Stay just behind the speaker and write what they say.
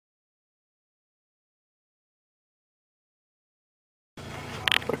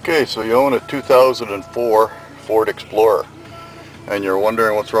Okay, so you own a 2004 Ford Explorer and you're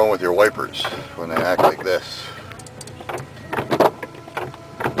wondering what's wrong with your wipers when they act like this.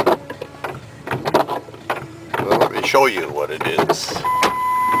 Well, let me show you what it is.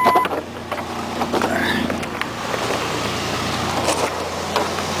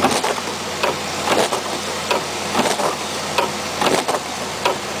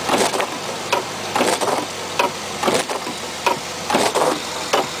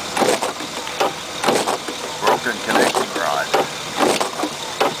 Broken connecting rod.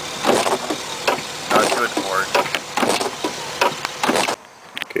 Not good for it.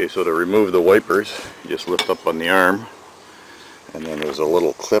 Okay, so to remove the wipers, you just lift up on the arm, and then there's a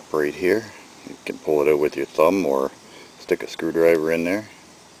little clip right here. You can pull it out with your thumb or stick a screwdriver in there,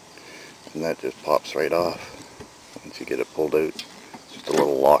 and that just pops right off. Once you get it pulled out, it's just a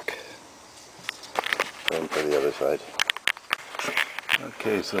little lock. Same for the other side.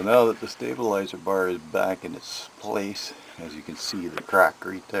 Okay, so now that the stabilizer bar is back in its place, as you can see the crack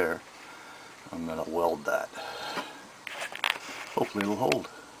right there, I'm going to weld that. Hopefully it'll hold.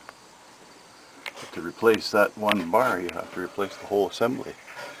 But to replace that one bar, you have to replace the whole assembly.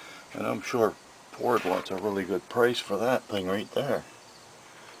 And I'm sure Ford wants a really good price for that thing right there.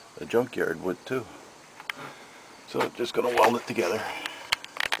 The junkyard would too. So I'm just going to weld it together.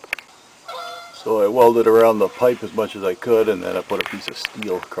 So I welded around the pipe as much as I could, and then I put a piece of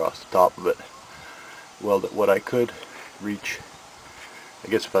steel across the top of it. Welded what I could reach. I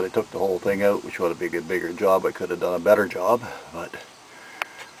guess if I took the whole thing out, which would have been a bigger job, I could have done a better job, but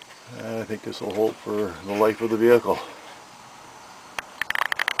I think this will hold for the life of the vehicle.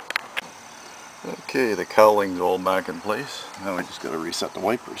 Okay, the cowling's all back in place. Now I just got to reset the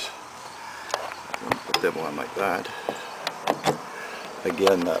wipers. Put them on like that.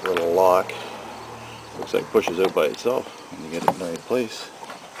 Again, that little lock looks like it pushes out by itself when you get it in the right place.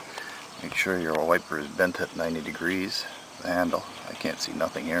 Make sure your wiper is bent at 90 degrees. The handle. I can't see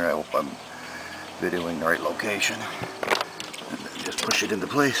nothing here. I hope I'm videoing the right location. And then just push it into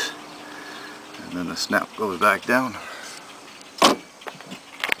place. And then the snap goes back down. So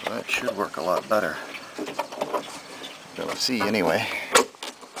that should work a lot better. Gonna see anyway.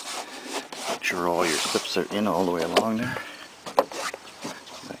 Make sure all your clips are in all the way along there.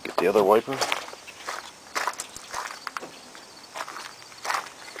 Get the other wiper.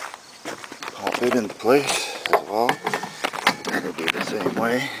 Pop it into place as well. It'll be the same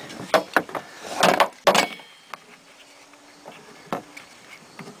way.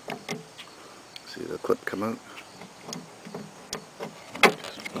 See the clip come out?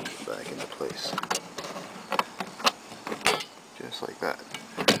 Just put it back into place. Just like that.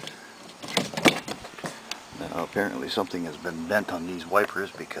 Now apparently something has been bent on these wipers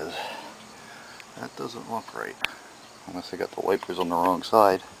because that doesn't look right. Unless I got the wipers on the wrong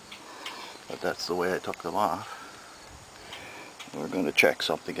side. But that's the way I took them off. We're going to check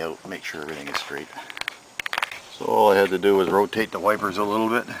something out, make sure everything is straight. So all I had to do was rotate the wipers a little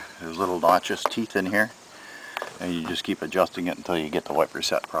bit. There's little notches, teeth in here. And you just keep adjusting it until you get the wiper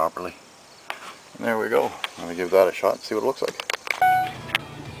set properly. And there we go. I'm going to give that a shot and see what it looks like.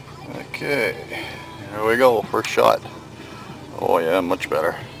 Okay, here we go, first shot. Oh yeah, much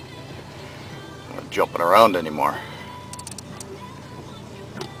better. Not jumping around anymore.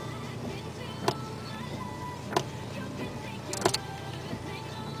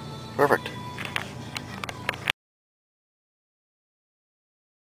 Perfect.